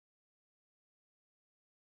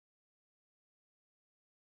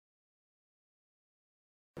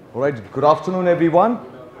All right, good afternoon, everyone.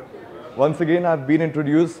 Once again, I've been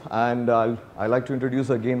introduced, and I'd like to introduce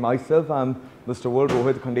again myself. I'm Mr. World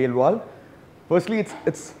Rohit Khandelwal. Firstly,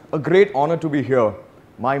 it's a great honor to be here.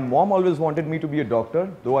 My mom always wanted me to be a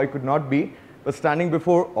doctor, though I could not be. But standing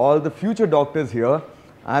before all the future doctors here,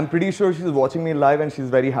 I'm pretty sure she's watching me live and she's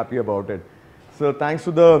very happy about it. So thanks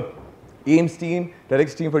to the AIIMS team,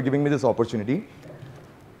 TEDx team for giving me this opportunity.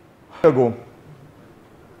 Ago,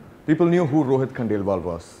 people knew who Rohit Khandelwal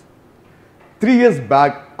was. 3 years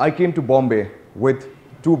back, I came to Bombay with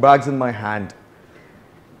 2 bags in my hand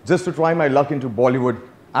just to try my luck into Bollywood,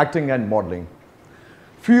 acting and modeling.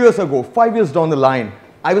 Few years ago, 5 years down the line,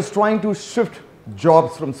 I was trying to shift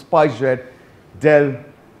jobs from SpiceJet, Dell,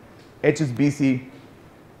 HSBC,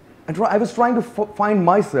 and I was trying to find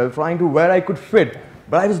myself, trying to where I could fit,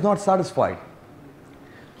 but I was not satisfied.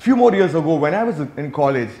 Few more years ago, when I was in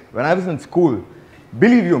college, when I was in school,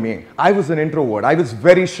 believe you me, I was an introvert. I was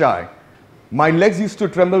very shy. My legs used to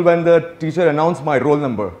tremble when the teacher announced my roll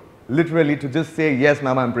number, literally to just say, yes,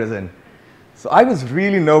 ma'am, I'm present. So I was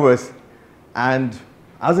really nervous, and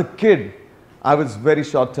as a kid, I was very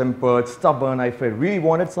short-tempered, stubborn. I really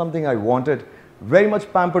wanted something I wanted, very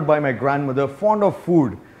much pampered by my grandmother, fond of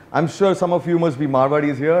food. I'm sure some of you must be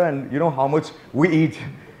Marwadis here, and you know how much we eat.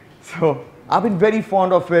 So I've been very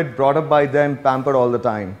fond of it, brought up by them, pampered all the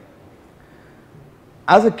time.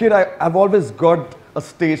 As a kid, I've always got a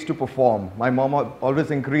stage to perform. My mom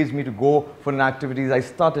always encouraged me to go for activities. I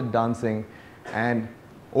started dancing, and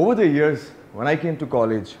over the years, when I came to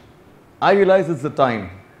college, I realized it's the time.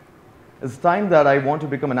 It's time that I want to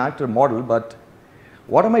become an actor, model, but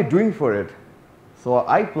what am I doing for it? So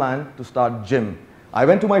I planned to start gym. I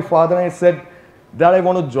went to my father and I said, Dad, I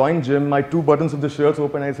want to join gym. My 2 buttons of the shirts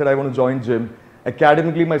open. I said, I want to join gym.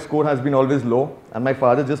 Academically, my score has been always low, and my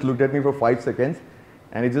father just looked at me for 5 seconds,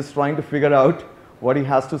 and he's just trying to figure out what he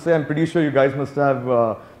has to say. I'm pretty sure you guys must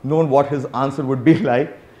have known what his answer would be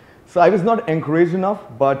like. So I was not encouraged enough,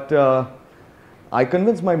 but I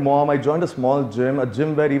convinced my mom. I joined a small gym, a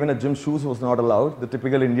gym where even a gym shoes was not allowed, the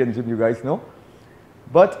typical Indian gym you guys know.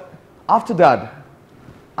 But after that,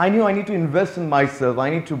 I knew I need to invest in myself.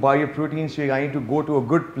 I need to buy a protein shake. I need to go to a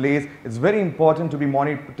good place. It's very important to be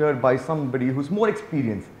monitored by somebody who's more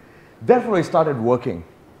experienced. Therefore, I started working,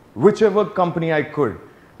 whichever company I could.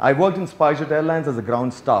 I worked in SpiceJet Airlines as a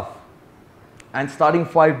ground staff, and starting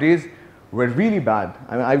 5 days were really bad.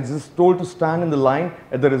 I mean, I was just told to stand in the line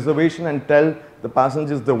at the reservation and tell the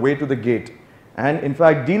passengers the way to the gate, and in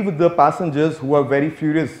fact deal with the passengers who are very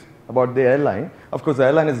furious about the airline. Of course, the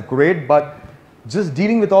airline is great, but just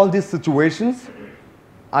dealing with all these situations.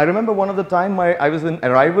 I remember one of the time I was in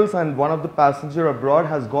arrivals, and one of the passenger abroad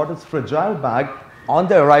has got his fragile bag on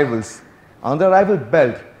the arrivals, on the arrival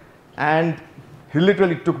belt, and he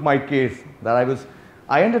literally took my case that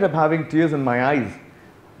I ended up having tears in my eyes.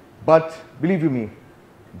 But believe you me,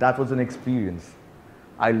 that was an experience.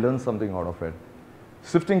 I learned something out of it.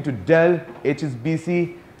 Shifting to Dell,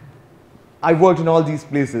 HSBC, I worked in all these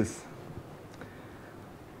places.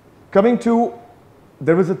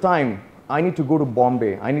 There was a time I need to go to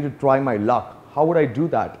Bombay. I need to try my luck. How would I do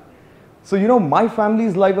that? So you know, my family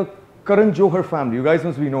is like a Karan Johar family. You guys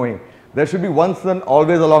must be knowing. There should be one son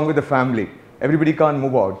always along with the family. Everybody can't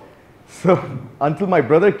move out. So until my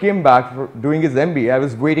brother came back for doing his MBA, I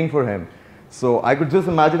was waiting for him. So I could just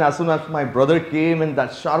imagine as soon as my brother came in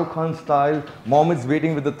that Shah Rukh Khan style, mom is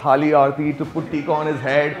waiting with the thali aarti to put tikka on his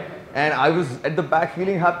head. And I was at the back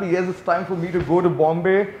feeling happy. Yes, it's time for me to go to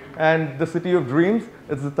Bombay and the city of dreams.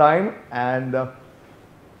 It's the time. And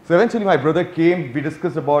so eventually my brother came. We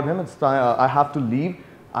discussed about him. It's time, I have to leave.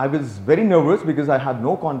 I was very nervous because I had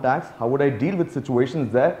no contacts. How would I deal with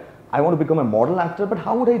situations there? I want to become a model actor, but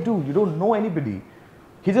how would I do? You don't know anybody.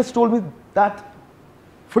 He just told me that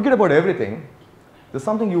forget about everything. There's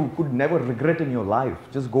something you could never regret in your life.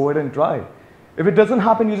 Just go ahead and try. If it doesn't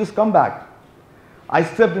happen, you just come back. I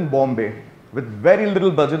stepped in Bombay with very little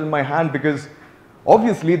budget in my hand, because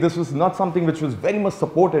obviously this was not something which was very much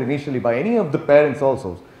supported initially by any of the parents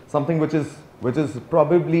also. Something which is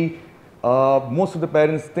probably most of the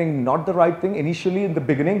parents think not the right thing initially in the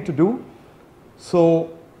beginning to do.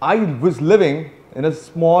 So I was living in a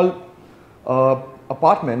small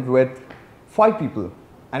apartment with 5 people,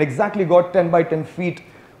 and exactly got 10 by 10 feet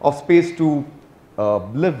of space to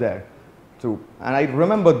live there. And I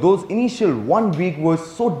remember those initial 1 week was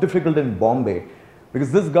so difficult in Bombay,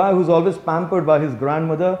 because this guy who's always pampered by his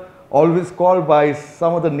grandmother, always called by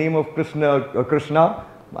some of the name of Krishna,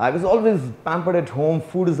 I was always pampered at home.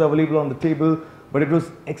 Food is available on the table, but it was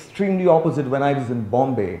extremely opposite when I was in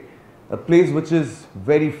Bombay. A place which is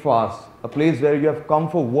very fast, a place where you have come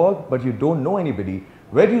for work but you don't know anybody,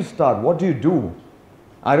 Where do you start? What do you do?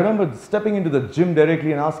 I remember stepping into the gym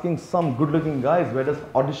directly and asking some good-looking guys, where does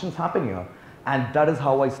auditions happen here? And that is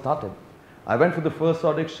how I started. I went for the first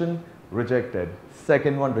audition, rejected.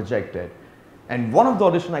 Second one, rejected. And one of the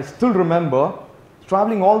auditions I still remember,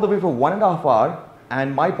 traveling all the way for 1.5 hours,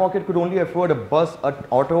 and my pocket could only afford a bus, an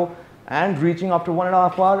auto, and reaching after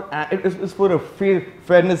 1.5 hours, and it is for a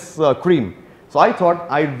fairness cream. So I thought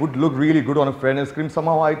I would look really good on a fairness cream.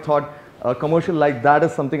 Somehow I thought a commercial like that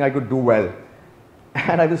is something I could do well.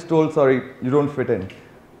 And I was told, sorry, you don't fit in.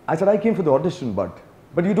 I said, I came for the audition, but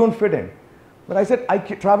you don't fit in. But I said, I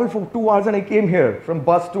traveled for 2 hours and I came here from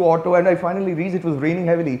bus to auto, and I finally reached. It was raining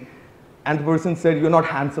heavily. And the person said, you're not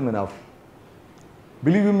handsome enough.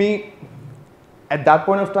 Believe you me, at that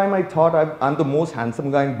point of time, I thought I'm the most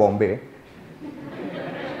handsome guy in Bombay.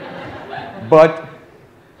 But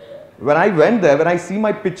when I went there, when I see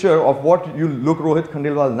my picture of what you look Rohit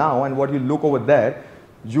Khandelwal now and what you look over there,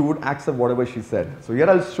 you would accept whatever she said. So here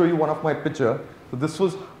I'll show you one of my picture. So this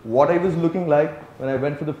was what I was looking like when I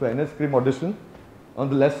went for the fairness cream audition. On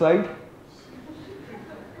the left side,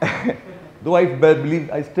 though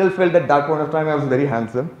I still felt at that point of time I was very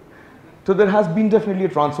handsome. So there has been definitely a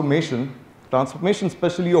transformation,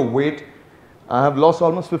 especially your weight. I have lost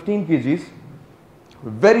almost 15 kgs.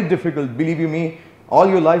 Very difficult, believe you me. All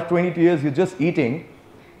your life, 22 years, you're just eating,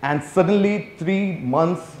 and suddenly 3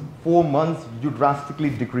 months, 4 months, you drastically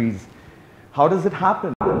decrease. How does it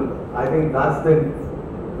happen? I think that's the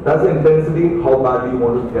intensity, how badly you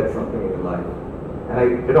want to get something in your life.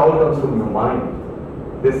 And it all comes from your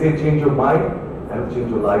mind. They say change your mind and it'll change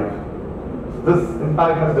your life. This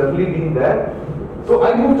impact has definitely been there. So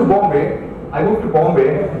I moved to Bombay, and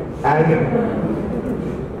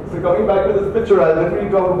so coming back to this picture, I'll definitely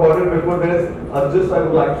talk about it. Before this, just I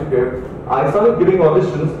would like to give. I started giving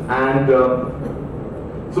auditions, and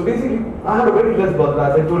so basically, I had a very less budget,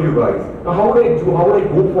 as I told you guys. Now, how would I do? How would I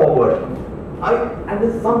go forward? And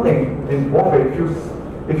there's something in Bombay.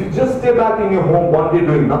 If you just stay back in your home one day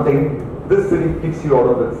doing nothing, this city kicks you out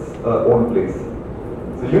of its own place.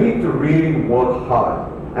 So you need to really work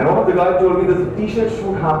hard. And one of the guys told me there's a t-shirt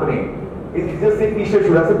shoot happening. He just said t-shirt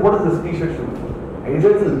shoot. I said, what is this t-shirt shoot? And he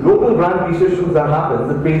said, it's a local brand t-shirt shoot that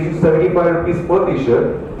happens. It pays you 75 rupees per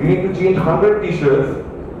t-shirt. You need to change 100 t-shirts,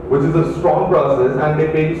 which is a strong process, and they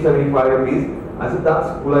pay you 75 rupees. I said,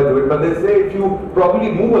 that's cool, I do it. But they say if you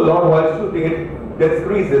probably move a lot while shooting, it gets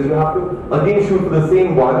creases. You have to again shoot for the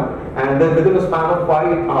same one, and then within a span of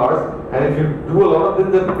 5 hours. And if you do a lot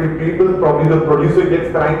of this, probably the producer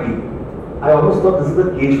gets cranky. I almost thought this is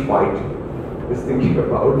a cage fight. Just thinking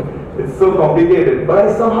about. It's so complicated. But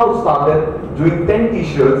I somehow started doing 10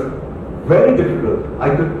 t-shirts. Very difficult.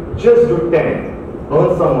 I could just do 10,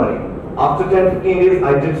 earn some money. After 10, 15 days,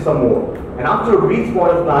 I did some more. And after a week's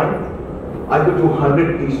point of time, I could do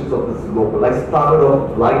 100 t-shirts of this local. I started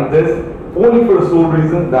off like this, only for the sole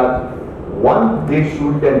reason that one day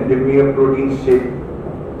shoot can give me a protein shake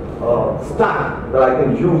stack that I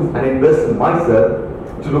can use and invest in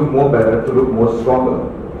myself to look more better, to look more stronger.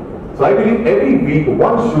 So I believe every week,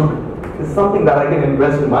 one shoot is something that I can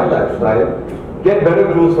invest in my lifestyle, get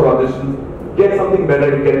better clothes for auditions, get something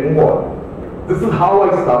better to get more. This is how I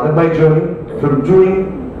started my journey, from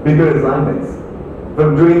doing bigger assignments,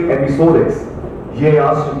 from doing episodics. Ye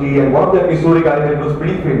Ashiki, and one of the episodic I did was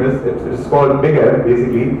pretty famous. It's called Bigger,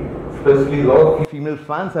 basically. Especially a lot of female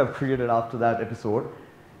fans have created after that episode.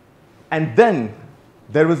 And then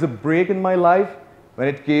there was a break in my life when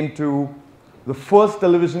it came to the first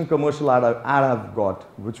television commercial ad I've got,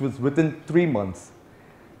 which was within 3 months.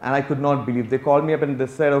 And I could not believe. They called me up and they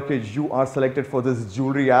said, okay, you are selected for this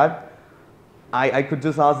jewelry ad. I could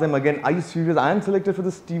just ask them again, are you serious? I am selected for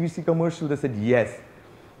this TVC commercial. They said, yes.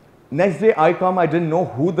 Next day I come, I didn't know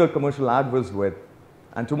who the commercial ad was with.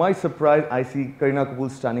 And to my surprise, I see Kareena Kapoor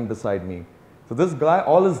standing beside me. So this guy,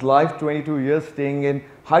 all his life, 22 years, staying in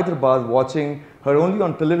Hyderabad, watching her only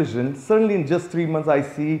on television. Suddenly in just 3 months, I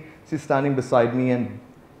see she's standing beside me. And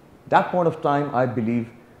that point of time, I believe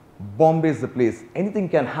Bombay is the place. Anything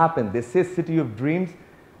can happen. They say city of dreams,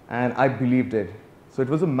 and I believed it. So it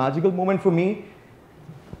was a magical moment for me.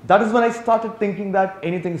 That is when I started thinking that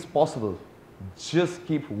anything is possible. Just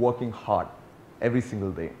keep working hard every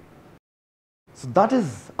single day. So that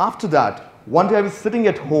is, after that, one day I was sitting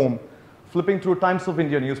at home, flipping through Times of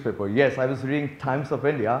India newspaper. Yes, I was reading Times of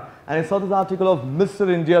India, and I saw this article of Mr.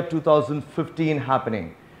 India 2015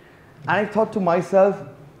 happening. And I thought to myself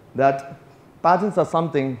that pageants are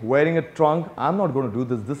something, wearing a trunk, I'm not going to do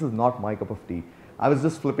this. This is not my cup of tea. I was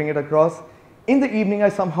just flipping it across. In the evening, I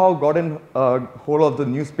somehow got in hold of the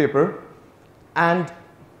newspaper, and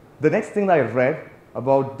the next thing I read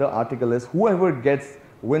about the article is whoever gets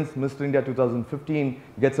wins Mr. India 2015,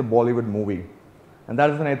 gets a Bollywood movie. And that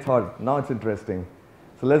is when I thought, now it's interesting.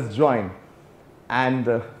 So let's join.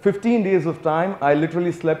 And 15 days of time, I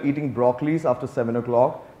literally slept eating broccolis after 7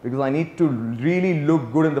 o'clock because I need to really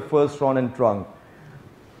look good in the first round and trunk.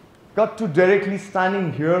 Cut to directly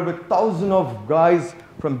standing here with thousands of guys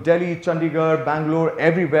from Delhi, Chandigarh, Bangalore,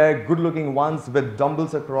 everywhere, good-looking ones with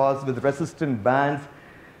dumbbells across, with resistant bands.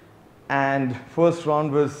 And first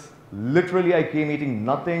round was literally, I came eating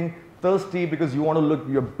nothing, thirsty because you want to look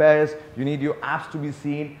your best, you need your abs to be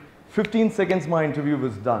seen. 15 seconds my interview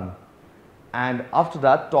was done. And after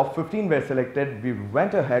that, top 15 were selected. We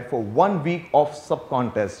went ahead for 1 week of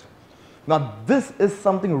sub-contest. Now, this is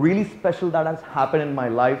something really special that has happened in my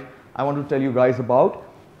life. I want to tell you guys about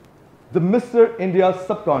the Mr. India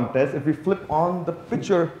sub-contest. If we flip on the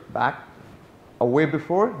picture back, away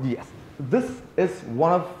before, yes. This is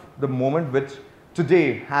one of the moments which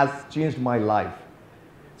today has changed my life.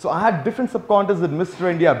 So I had different sub-contests with Mr.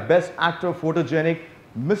 India, Best Actor, Photogenic,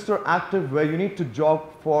 Mr. Active, where you need to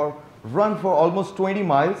run for almost 20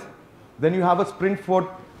 miles. Then you have a sprint for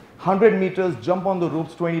 100 meters, jump on the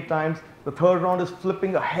ropes 20 times. The third round is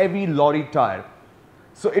flipping a heavy lorry tire.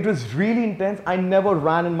 So it was really intense. I never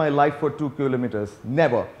ran in my life for 2 kilometers,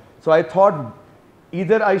 never. So I thought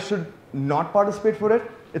either I should not participate for it.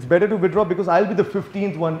 It's better to withdraw because I'll be the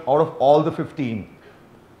 15th one out of all the 15.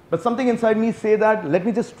 But something inside me say that let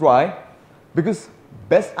me just try, because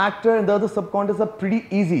Best Actor and the other sub-contests are pretty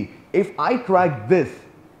easy. If I crack this,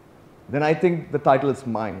 then I think the title is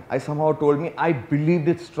mine. I somehow told me, I believed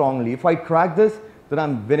it strongly. If I crack this, then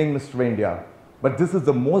I'm winning Mr. India. But this is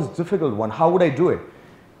the most difficult one. How would I do it?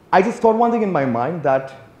 I just thought one thing in my mind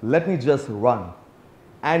that let me just run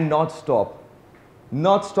and not stop.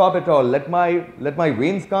 Not stop at all. Let my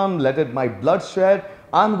veins come, my blood shed.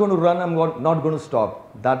 I'm going to run, I'm not going to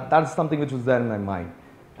stop. That's something which was there in my mind.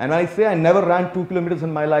 And when I say I never ran 2 kilometers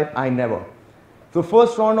in my life, I never. So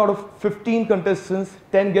first round out of 15 contestants,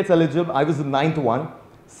 10 gets eligible. I was the 9th one.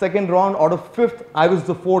 Second round out of 5th, I was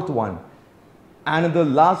the 4th one. And in the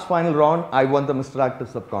last final round, I won the Mr. Active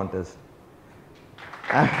sub-contest.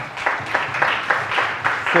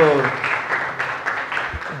 So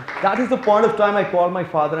that is the point of time I called my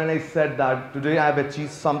father and I said that today I have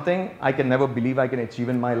achieved something I can never believe I can achieve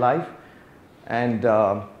in my life. And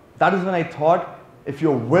that is when I thought, if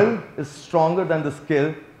your will is stronger than the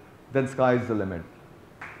skill, then sky is the limit.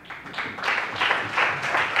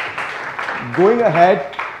 Going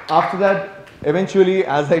ahead, after that, eventually,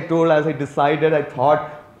 as I decided, I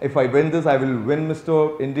thought, if I win this, I will win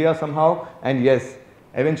Mr. India somehow. And yes,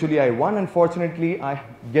 eventually I won. Unfortunately, I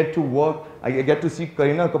get to work, I get to see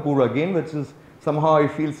Kareena Kapoor again, which is somehow I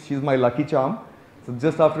feel she's my lucky charm. So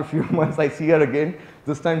just after a few months, I see her again.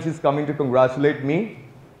 This time she's coming to congratulate me.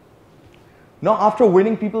 Now, after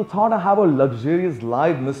winning, people thought I have a luxurious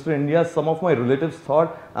life, Mr. India. Some of my relatives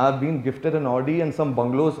thought I've been gifted an Audi and some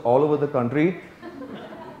bungalows all over the country.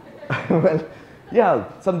 Well, yeah,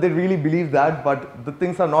 they really believe that, but the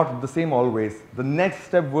things are not the same always. The next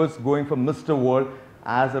step was going for Mr. World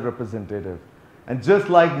as a representative. And just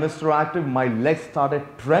like Mr. Active, my legs started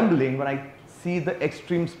trembling when I see the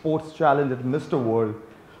extreme sports challenge at Mr. World.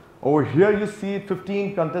 Over here you see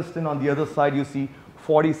 15 contestants, on the other side you see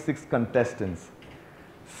 46 contestants.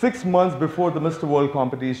 6 months before the Mr. World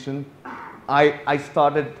competition, I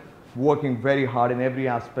started working very hard in every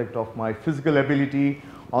aspect of my physical ability,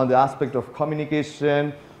 on the aspect of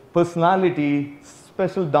communication, personality,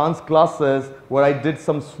 special dance classes where I did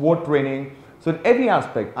some SWOT training. So in every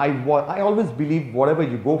aspect, I always believe whatever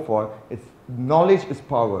you go for, knowledge is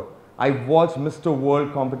power. I watch Mr.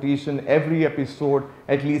 World competition every episode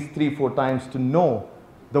at least 3-4 times to know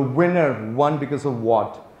the winner won because of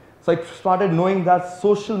what. So I started knowing that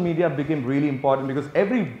social media became really important because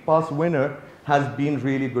every past winner has been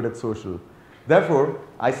really good at social. Therefore,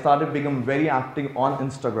 I started becoming very active on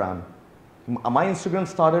Instagram. My Instagram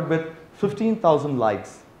started with 15,000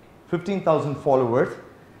 likes, 15,000 followers,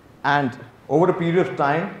 and over a period of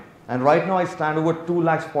time, and right now I stand over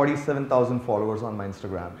 2,47,000 followers on my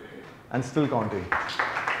Instagram, and still counting.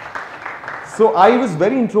 So I was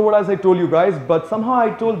very introvert, as I told you guys, but somehow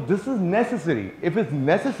I told this is necessary. If it's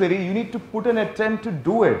necessary, you need to put an attempt to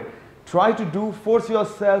do it. Try to force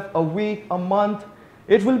yourself a week, a month.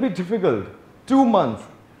 It will be difficult. 2 months.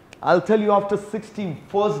 I'll tell you after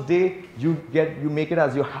 61st day, you make it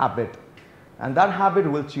as your habit. And that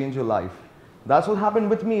habit will change your life. That's what happened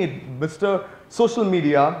with me. Mr. Social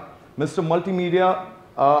Media, Mr. Multimedia,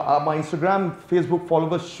 my Instagram, Facebook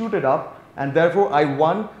followers shooted up, and therefore I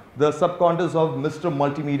won the sub-contest of Mr.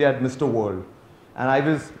 Multimedia at Mr. World. And I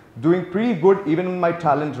was doing pretty good even in my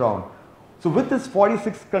talent round. So with this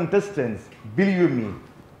 46 contestants, believe me,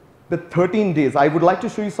 the 13 days, I would like to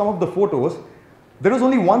show you some of the photos. There was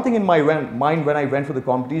only one thing in my mind when I went for the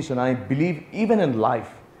competition. I believe even in life,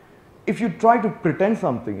 if you try to pretend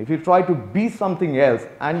something, if you try to be something else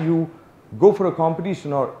and you go for a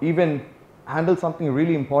competition or even handle something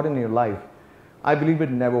really important in your life, I believe it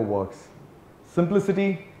never works.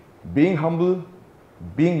 Simplicity, being humble,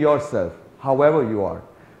 being yourself, however you are.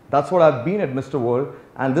 That's what I've been at Mr. World,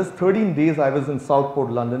 and this 13 days I was in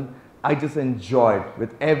Southport, London, I just enjoyed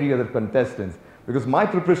with every other contestant because my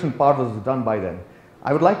preparation part was done by then.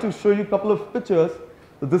 I would like to show you a couple of pictures.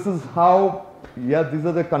 So this is how, yeah, these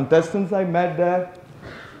are the contestants I met there.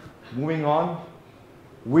 Moving on.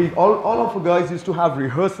 All of you guys used to have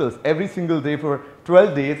rehearsals every single day for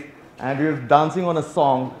 12 days, and we were dancing on a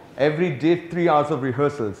song every day, 3 hours of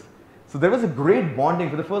rehearsals. So there was a great bonding.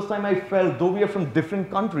 For the first time I felt, though we are from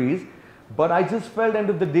different countries, but I just felt end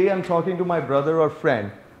of the day I'm talking to my brother or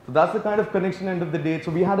friend. So that's the kind of connection end of the day.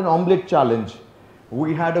 So we had an omelette challenge.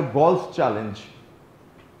 We had a golf challenge.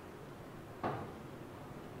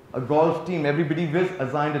 A golf team, everybody was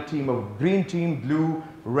assigned a team of green team, blue,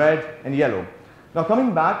 red and yellow. Now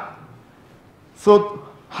coming back, so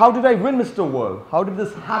how did I win Mr. World? How did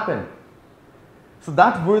this happen? So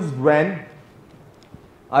that was when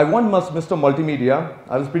I won Mr. Multimedia.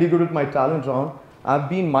 I was pretty good with my talent round. I've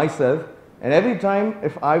been myself, and every time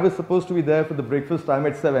if I was supposed to be there for the breakfast time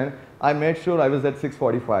at 7, I made sure I was at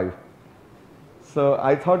 6:45. So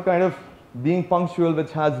I thought kind of being punctual,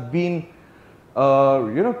 which has been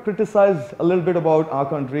criticized a little bit about our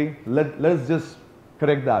country, let's just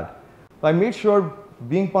correct that. So I made sure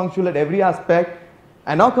being punctual at every aspect,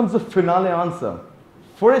 and now comes the finale answer.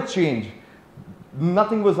 For a change,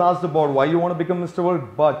 nothing was asked about why you want to become Mr. World,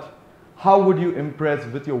 but how would you impress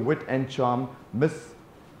with your wit and charm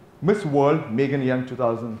Miss World Megan Young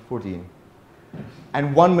 2014?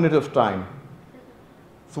 And 1 minute of time.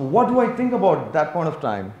 So what do I think about that point of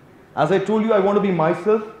time? As I told you, I want to be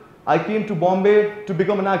myself. I came to Bombay to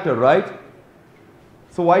become an actor, right?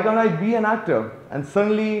 So why can't I be an actor? And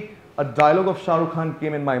suddenly a dialogue of Shah Rukh Khan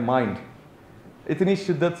came in my mind. इतनी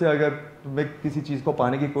शिद्दत से अगर तुम्हें किसी चीज़ को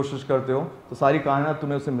पाने की कोशिश करते हो तो सारी कायनात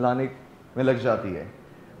तुम्हें उसे मिलाने में लग जाती है.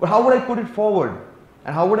 But how would I put it forward?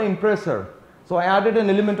 And how would I impress her? So I added an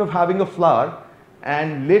element of having a flower,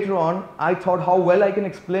 and later on I thought how well I can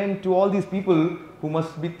explain to all these people who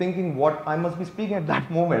must be thinking what I must be speaking at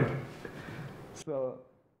that moment. So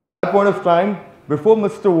at that point of time, before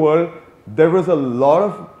Mr. World, there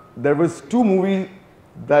was 2 movies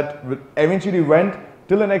that eventually went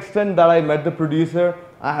till an extent that I met the producer.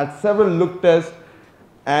 I had several look tests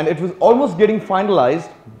and it was almost getting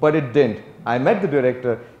finalized, but it didn't. I met the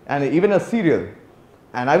director and even a serial.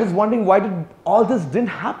 And I was wondering why did all this didn't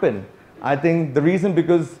happen. I think the reason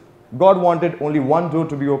because God wanted only one door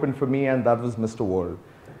to be opened for me, and that was Mr. World.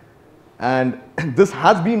 And this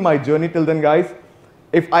has been my journey till then, guys.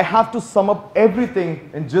 If I have to sum up everything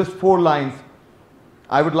in just 4 lines,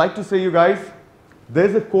 I would like to say you guys,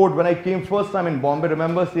 there's a quote when I came first time in Bombay.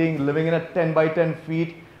 Remember seeing living in a 10 by 10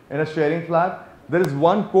 feet in a sharing flat? There is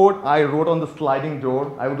one quote I wrote on the sliding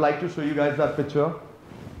door. I would like to show you guys that picture.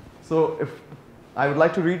 So if I would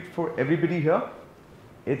like to read for everybody here.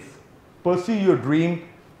 It's pursue your dream,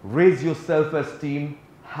 raise your self-esteem,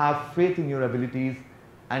 have faith in your abilities,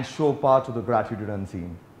 and show power to the gratitude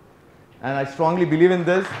unseen. And I strongly believe in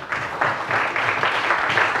this.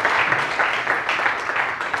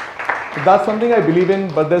 That's something I believe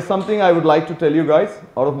in, but there's something I would like to tell you guys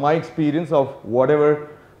out of my experience of whatever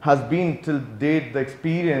has been till date, the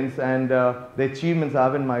experience and the achievements I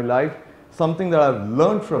have in my life, something that I've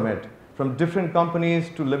learned from it, from different companies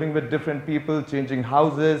to living with different people, changing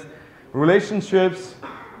houses, relationships.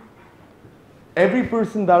 Every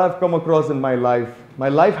person that I've come across in my life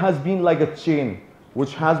has been like a chain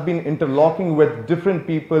which has been interlocking with different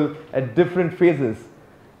people at different phases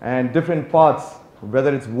and different parts,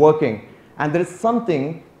 whether it's working. And there is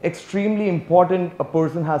something extremely important a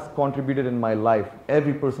person has contributed in my life,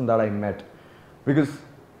 every person that I met. Because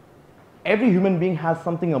every human being has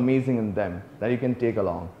something amazing in them that you can take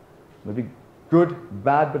along. Maybe good,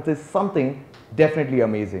 bad, but there's something definitely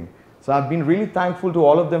amazing. So I've been really thankful to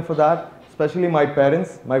all of them for that, especially my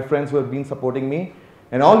parents, my friends who have been supporting me,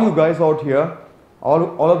 and all you guys out here,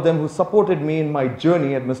 all of them who supported me in my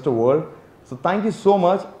journey at Mr. World. So thank you so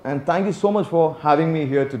much, and thank you so much for having me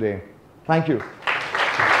here today. Thank you.